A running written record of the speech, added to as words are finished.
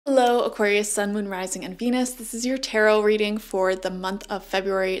Aquarius, Sun, Moon, Rising, and Venus. This is your tarot reading for the month of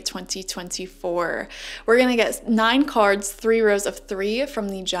February 2024. We're going to get 9 cards, 3 rows of 3 from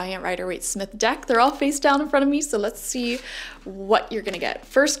the Giant Rider-Waite-Smith deck. They're all face down in front of me, so let's see what you're going to get.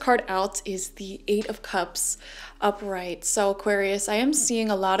 First card out is the 8 of Cups upright. So Aquarius, I am seeing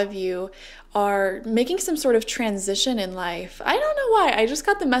a lot of you are making some sort of transition in life. I don't know why. I just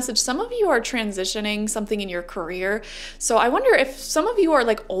got the message. Some of you are transitioning something in your career. So I wonder if some of you are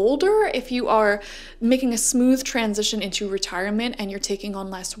like older, if you are making a smooth transition into retirement and you're taking on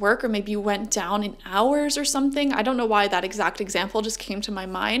less work, or maybe you went down in hours or something. I don't know why that exact example just came to my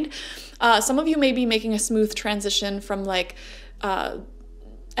mind. Some of you may be making a smooth transition from like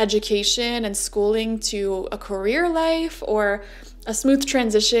education and schooling to a career life, or a smooth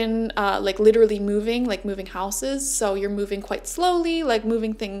transition, like literally moving, like moving houses. So you're moving quite slowly, like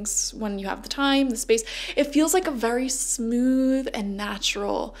moving things when you have the time, the space. It feels like a very smooth and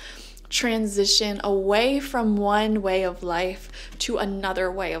natural transition away from one way of life to another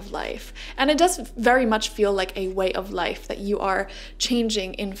way of life. And it does very much feel like a way of life that you are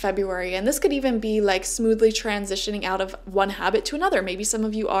changing in February. And this could even be like smoothly transitioning out of one habit to another. Maybe some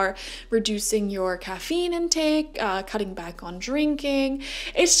of you are reducing your caffeine intake, cutting back on drinking.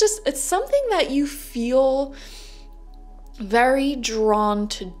 It's something that you feel very drawn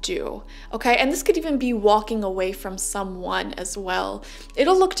to do, okay? And this could even be walking away from someone as well.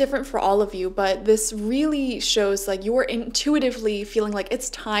 It'll look different for all of you, but this really shows like you're intuitively feeling like it's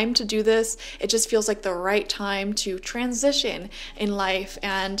time to do this. It just feels like the right time to transition in life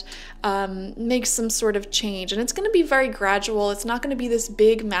and make some sort of change. And it's going to be very gradual. It's not going to be this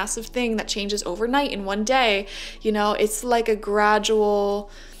big, massive thing that changes overnight in one day. You know, it's like a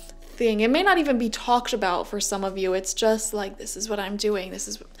gradual thing. It may not even be talked about for some of you. It's just like, this is what I'm doing. This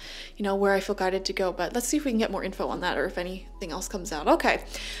is, you know, where I feel guided to go. But let's see if we can get more info on that, or if anything else comes out. Okay,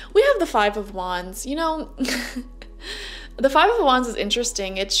 we have the 5 of Wands. You know, the 5 of Wands is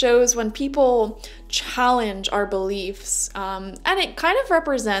interesting. It shows when people challenge our beliefs, and it kind of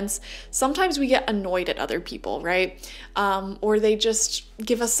represents sometimes we get annoyed at other people, right? Or they just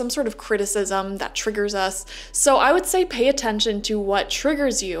give us some sort of criticism that triggers us. So I would say pay attention to what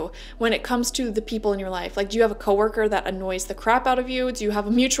triggers you when it comes to the people in your life. Like, do you have a coworker that annoys the crap out of you? Do you have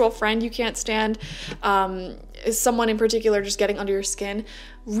a mutual friend you can't stand? Is someone in particular just getting under your skin?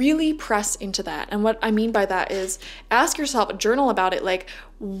 Really press into that. And what I mean by that is ask yourself, journal about it. Like,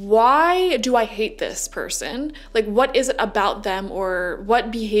 why do I hate this person? Like, what is it about them, or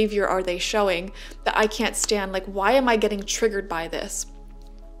what behavior are they showing that I can't stand? Like, why am I getting triggered by this?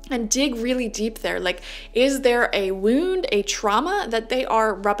 And dig really deep there. Like, is there a wound, a trauma that they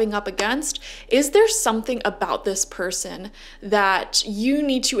are rubbing up against? Is there something about this person that you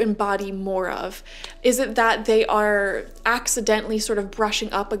need to embody more of? Is it that they are accidentally sort of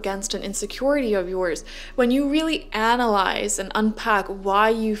brushing up against an insecurity of yours? When you really analyze and unpack why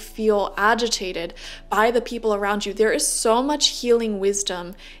you feel agitated by the people around you, there is so much healing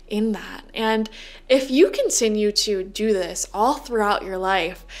wisdom in that. And if you continue to do this all throughout your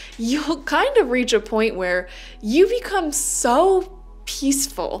life, you'll kind of reach a point where you become so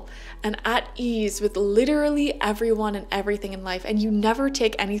peaceful and at ease with literally everyone and everything in life, and you never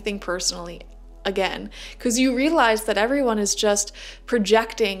take anything personally again, because you realize that everyone is just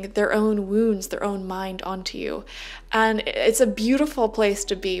projecting their own wounds, their own mind onto you. And it's a beautiful place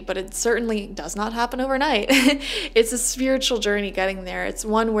to be, but it certainly does not happen overnight. It's a spiritual journey getting there. It's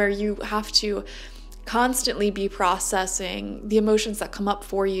one where you have to constantly be processing the emotions that come up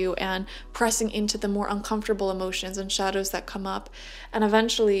for you and pressing into the more uncomfortable emotions and shadows that come up. And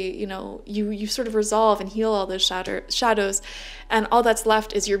eventually, you know, you sort of resolve and heal all those shadows, and all that's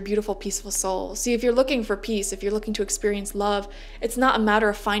left is your beautiful, peaceful soul. See, if you're looking for peace, if you're looking to experience love, it's not a matter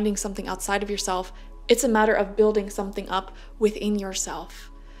of finding something outside of yourself. It's a matter of building something up within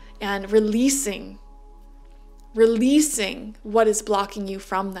yourself and releasing what is blocking you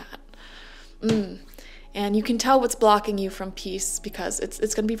from that. And you can tell what's blocking you from peace, because it's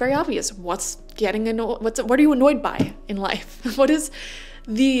going to be very obvious. What are you annoyed by in life? What is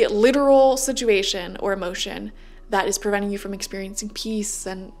the literal situation or emotion that is preventing you from experiencing peace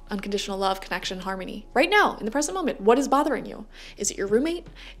and unconditional love, connection, harmony right now in the present moment? What is bothering you? Is it your roommate?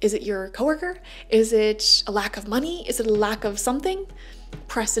 Is it your coworker? Is it a lack of money? Is it a lack of something?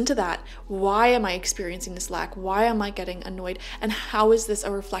 Press into that. Why am I experiencing this lack? Why am I getting annoyed? And how is this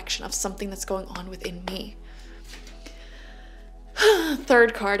a reflection of something that's going on within me?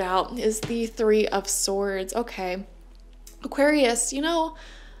 Third card out is the 3 of Swords. Okay, Aquarius, you know,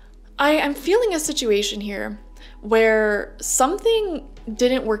 I'm feeling a situation here where something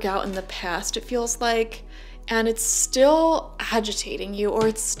didn't work out in the past. It feels like and it's still agitating you, or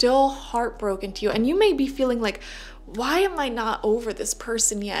it's still heartbroken to you. And you may be feeling like, why am I not over this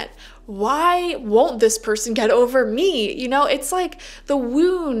person yet? Why won't this person get over me? You know, it's like the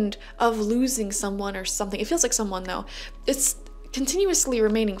wound of losing someone or something. It feels like someone, though. It's continuously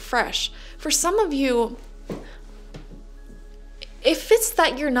remaining fresh. For some of you, if it's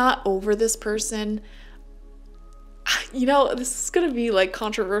that you're not over this person, you know, this is going to be like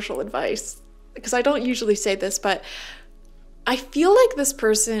controversial advice, because I don't usually say this, but I feel like this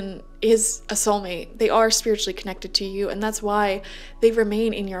person is a soulmate. They are spiritually connected to you, and that's why they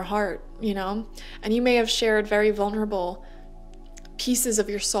remain in your heart, you know? And you may have shared very vulnerable pieces of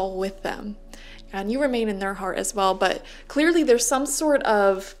your soul with them, and you remain in their heart as well. But clearly there's some sort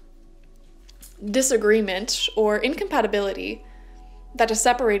of disagreement or incompatibility that is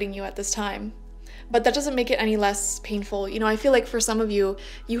separating you at this time. But that doesn't make it any less painful. You know, I feel like for some of you,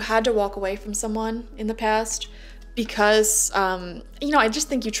 you had to walk away from someone in the past because, you know, I just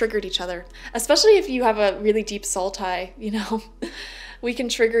think you triggered each other. Especially if you have a really deep soul tie, you know. We can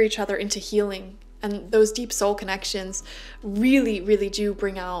trigger each other into healing. And those deep soul connections really, really do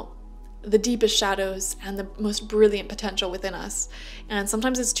bring out the deepest shadows and the most brilliant potential within us. And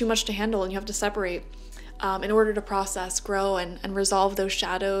sometimes it's too much to handle and you have to separate in order to process, grow, and resolve those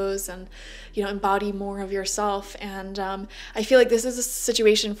shadows and, you know, embody more of yourself. And I feel like this is a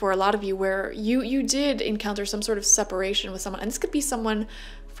situation for a lot of you where you did encounter some sort of separation with someone. And this could be someone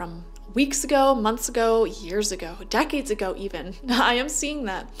from weeks ago, months ago, years ago, decades ago even. I am seeing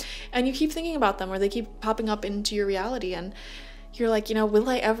that. And you keep thinking about them, or they keep popping up into your reality, and you're like, you know, will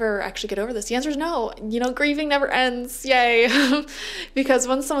I ever actually get over this? The answer is no. You know, grieving never ends. Yay. Because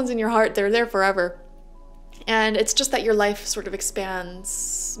once someone's in your heart, they're there forever. And it's just that your life sort of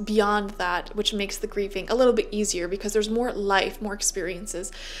expands beyond that, which makes the grieving a little bit easier because there's more life, more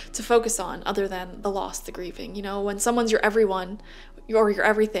experiences to focus on other than the loss, the grieving. You know, when someone's your everyone or your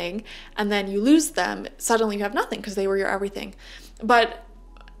everything, and then you lose them, suddenly you have nothing because they were your everything. But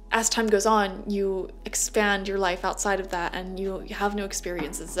as time goes on, you expand your life outside of that, and you have new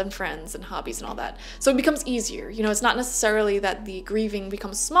experiences and friends and hobbies and all that. So it becomes easier. You know, it's not necessarily that the grieving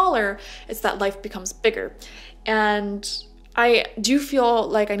becomes smaller, it's that life becomes bigger. And I do feel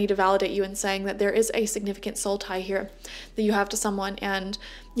like I need to validate you in saying that there is a significant soul tie here that you have to someone, and,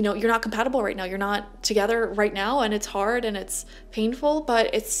 you know, you're not compatible right now. You're not together right now, and it's hard and it's painful,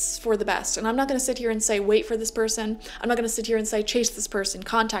 but it's for the best. And I'm not going to sit here and say, wait for this person. I'm not going to sit here and say, chase this person,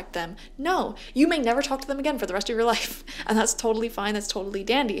 contact them. No, you may never talk to them again for the rest of your life. And that's totally fine. That's totally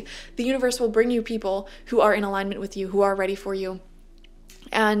dandy. The universe will bring you people who are in alignment with you, who are ready for you.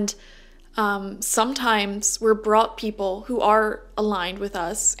 And sometimes we're brought people who are aligned with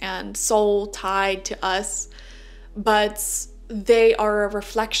us and soul tied to us, but they are a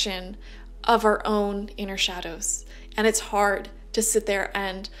reflection of our own inner shadows. And it's hard to sit there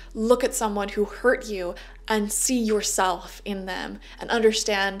and look at someone who hurt you and see yourself in them and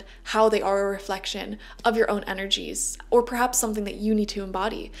understand how they are a reflection of your own energies, or perhaps something that you need to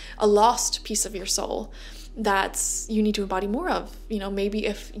embody, a lost piece of your soul that you need to embody more of. You know, maybe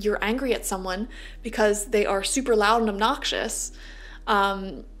if you're angry at someone because they are super loud and obnoxious,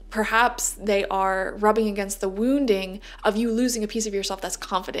 perhaps they are rubbing against the wounding of you losing a piece of yourself that's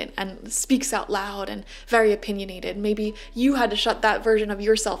confident and speaks out loud and very opinionated. Maybe you had to shut that version of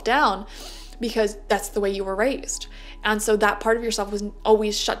yourself down because that's the way you were raised. And so that part of yourself was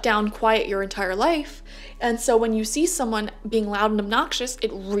always shut down, quiet your entire life. And so when you see someone being loud and obnoxious,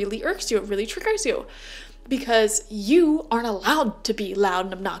 it really irks you, it really triggers you. Because you aren't allowed to be loud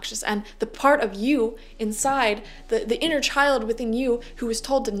and obnoxious. And the part of you inside, the inner child within you who is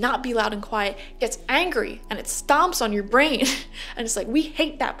told to not be loud and quiet, gets angry and it stomps on your brain. And it's like, we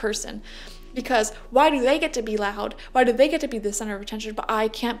hate that person. Because why do they get to be loud? Why do they get to be the center of attention, but I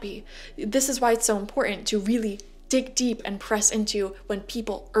can't be? This is why it's so important to really dig deep and press into when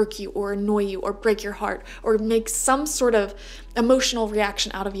people irk you or annoy you or break your heart or make some sort of emotional reaction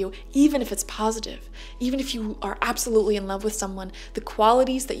out of you, even if it's positive. Even if you are absolutely in love with someone, the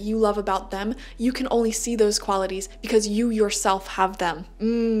qualities that you love about them, you can only see those qualities because you yourself have them.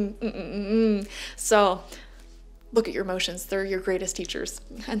 So look at your emotions. They're your greatest teachers,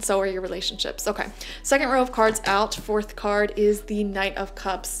 and so are your relationships. Okay, second row of cards out. Fourth card is the Knight of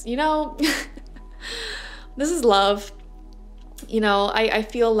Cups. You know, this is love. You know, I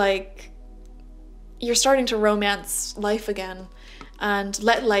feel like you're starting to romance life again and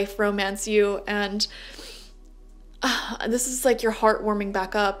let life romance you. And this is like your heart warming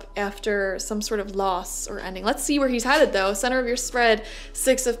back up after some sort of loss or ending. Let's see where he's headed though. Center of your spread,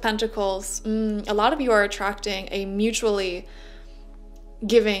 Six of Pentacles. A lot of you are attracting a mutually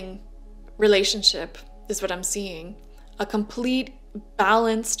giving relationship. is what I'm seeing. A complete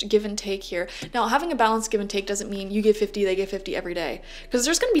balanced give and take here. Now, having a balanced give and take doesn't mean you give 50, they give 50 every day. Because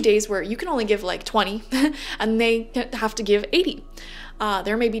there's going to be days where you can only give like 20 and they have to give 80.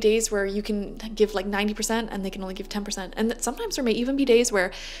 There may be days where you can give like 90% and they can only give 10%. And sometimes there may even be days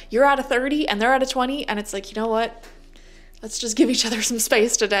where you're at a 30 and they're at a 20 and it's like, you know what? Let's just give each other some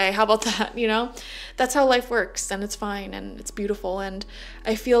space today. How about that? You know, that's how life works, and it's fine and it's beautiful. And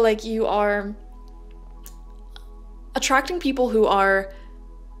I feel like you are attracting people who are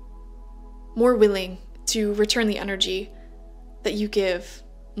more willing to return the energy that you give.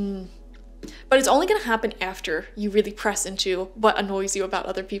 But it's only going to happen after you really press into what annoys you about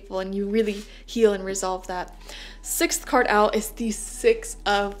other people and you really heal and resolve that. Sixth card out is the Six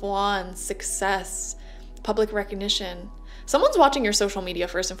of Wands, success, public recognition. Someone's watching your social media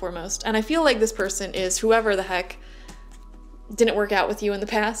first and foremost, and I feel like this person is whoever the heck didn't work out with you in the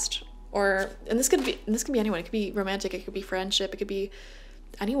past, and this could be anyone. It could be romantic, it could be friendship, it could be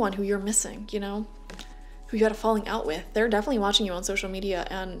anyone who you're missing, you know, who you had a falling out with. They're definitely watching you on social media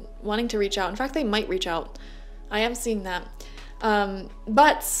and wanting to reach out. In fact, they might reach out. I am seeing that.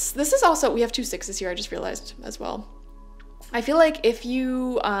 But this is also, we have 2 sixes here, I just realized as well. I feel like if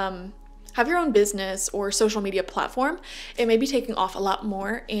you have your own business or social media platform, it may be taking off a lot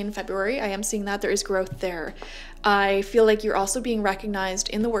more in February. I am seeing that there is growth there. I feel like you're also being recognized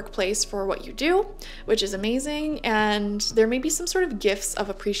in the workplace for what you do, which is amazing. And there may be some sort of gifts of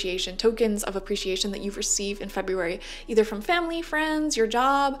appreciation, tokens of appreciation that you've received in February, either from family, friends, your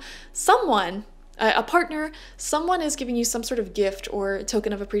job, someone, a partner, someone is giving you some sort of gift or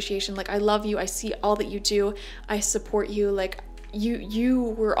token of appreciation. Like, I love you. I see all that you do. I support you. Like,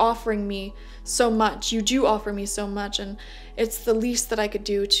 you were offering me so much. You do offer me so much, and it's the least that I could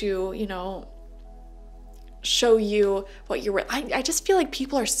do to, you know, show you what you're worth. I just feel like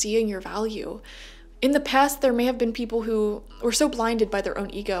people are seeing your value. In the past, there may have been people who were so blinded by their own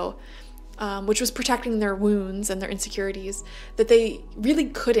ego, which was protecting their wounds and their insecurities, that they really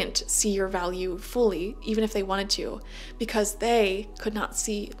couldn't see your value fully, even if they wanted to, because they could not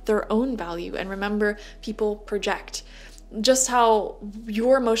see their own value. And remember, people project. Just how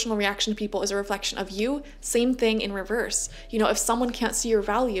your emotional reaction to people is a reflection of you, same thing in reverse. You know, if someone can't see your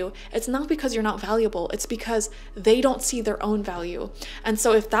value, it's not because you're not valuable, it's because they don't see their own value. And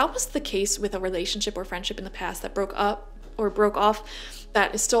so if that was the case with a relationship or friendship in the past that broke up or broke off,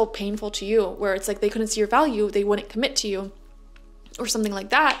 that is still painful to you, where it's like they couldn't see your value, they wouldn't commit to you or something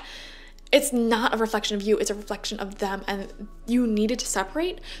like that, it's not a reflection of you, it's a reflection of them. And you needed to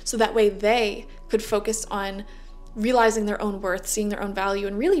separate so that way they could focus on realizing their own worth, seeing their own value,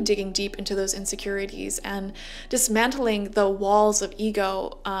 and really digging deep into those insecurities and dismantling the walls of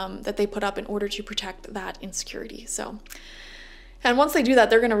ego that they put up in order to protect that insecurity. So, and once they do that,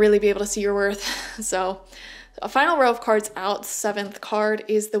 they're going to really be able to see your worth. So a final row of cards out, 7th card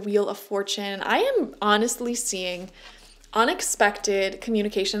is the Wheel of Fortune. I am honestly seeing unexpected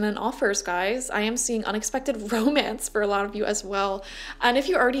communication and offers, guys. I am seeing unexpected romance for a lot of you as well. And if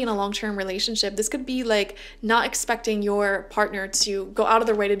you're already in a long-term relationship, this could be like not expecting your partner to go out of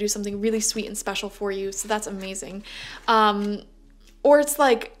their way to do something really sweet and special for you. So that's amazing. Or it's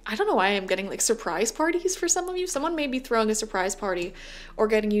like, I don't know why I'm getting like surprise parties for some of you. Someone may be throwing a surprise party or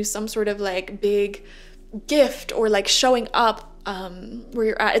getting you some sort of like big gift or like showing up where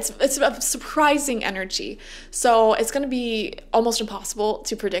you're at. It's a surprising energy. So it's going to be almost impossible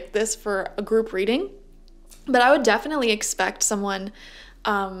to predict this for a group reading, but I would definitely expect someone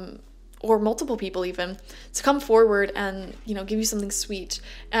or multiple people even to come forward and, you know, give you something sweet.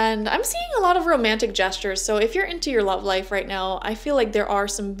 And I'm seeing a lot of romantic gestures. So if you're into your love life right now, I feel like there are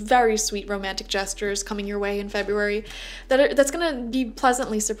some very sweet romantic gestures coming your way in February that's going to be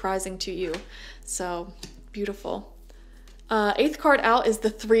pleasantly surprising to you. So beautiful. 8th card out is the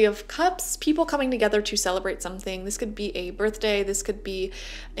 3 of Cups, people coming together to celebrate something. This could be a birthday, this could be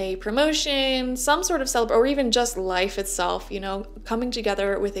a promotion, some sort of celebration, or even just life itself, you know, coming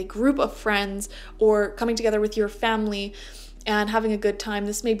together with a group of friends or coming together with your family and having a good time.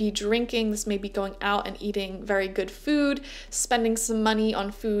 This may be drinking, this may be going out and eating very good food, spending some money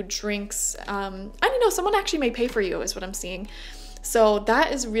on food, drinks. I don't know, someone actually may pay for you is what I'm seeing. So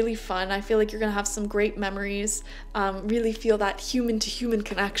that is really fun. I feel like you're going to have some great memories, really feel that human-to-human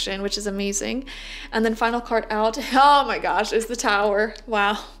connection, which is amazing. And then final card out, oh my gosh, is the Tower.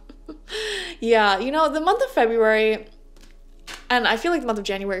 Wow. Yeah, you know, the month of February, and I feel like the month of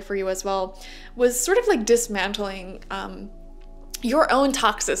January for you as well, was sort of like dismantling your own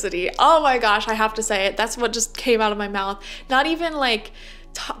toxicity. Oh my gosh, I have to say it. That's what just came out of my mouth. Not even like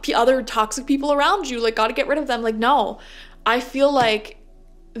other toxic people around you, like gotta get rid of them. Like, no. I feel like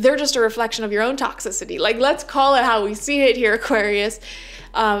they're just a reflection of your own toxicity. Like, let's call it how we see it here, Aquarius.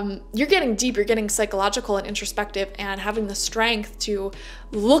 You're getting deep, you're getting psychological and introspective, and having the strength to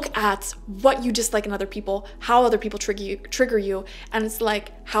look at what you dislike in other people, how other people trigger you, and it's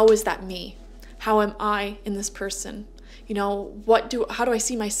like, how is that me? How am I in this person? You know, how do I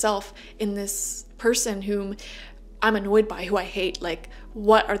see myself in this person whom I'm annoyed by, who I hate? Like,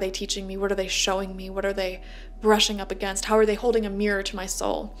 what are they teaching me? What are they showing me? What are they brushing up against? How are they holding a mirror to my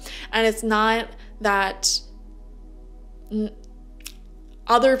soul? And it's not that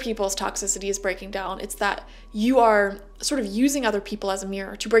other people's toxicity is breaking down. It's that you are sort of using other people as a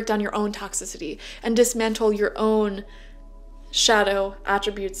mirror to break down your own toxicity and dismantle your own shadow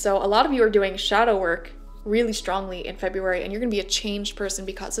attributes. So a lot of you are doing shadow work really strongly in February, and you're gonna be a changed person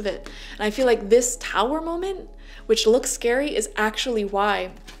because of it. And I feel like this Tower moment, which looks scary, is actually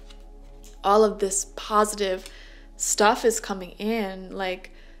why all of this positive stuff is coming in.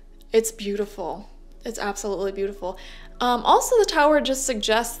 Like, it's beautiful. It's absolutely beautiful. Also, the Tower just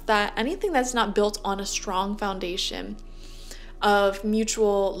suggests that anything that's not built on a strong foundation of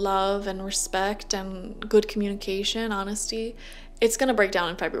mutual love and respect and good communication, honesty, it's going to break down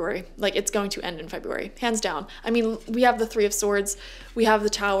in February. Like, it's going to end in February, hands down. I mean, we have the Three of Swords, we have the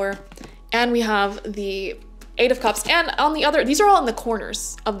Tower, and we have the Eight of Cups. And on the other, these are all in the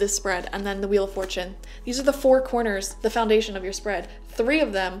corners of this spread, and then the Wheel of Fortune. These are the four corners, the foundation of your spread. Three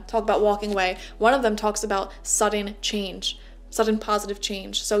of them talk about walking away. One of them talks about sudden change, sudden positive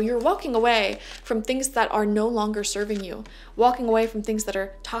change. So you're walking away from things that are no longer serving you, walking away from things that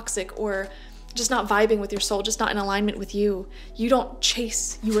are toxic or just not vibing with your soul, just not in alignment with you. You don't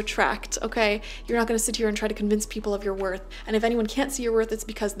chase, you attract, okay? You're not gonna sit here and try to convince people of your worth. And if anyone can't see your worth, it's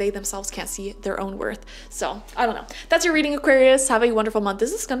because they themselves can't see their own worth. So, I don't know. That's your reading, Aquarius. Have a wonderful month.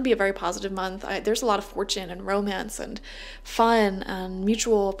 This is gonna be a very positive month. There's a lot of fortune and romance and fun and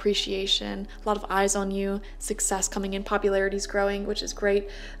mutual appreciation, a lot of eyes on you, success coming in, popularity's growing, which is great.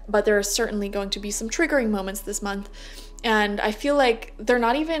 But there are certainly going to be some triggering moments this month. And I feel like they're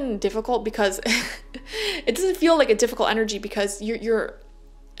not even difficult because it doesn't feel like a difficult energy because you're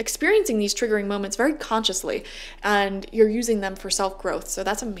experiencing these triggering moments very consciously and you're using them for self-growth. So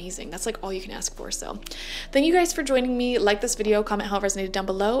that's amazing. That's like all you can ask for. So thank you guys for joining me. Like this video, comment how it resonated down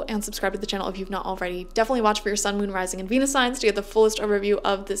below, and subscribe to the channel if you've not already. Definitely watch for your sun, moon, rising, and Venus signs to get the fullest overview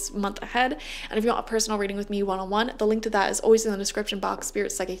of this month ahead. And if you want a personal reading with me one-on-one, the link to that is always in the description box,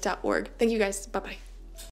 spiritpsychic.org. Thank you guys. Bye-bye.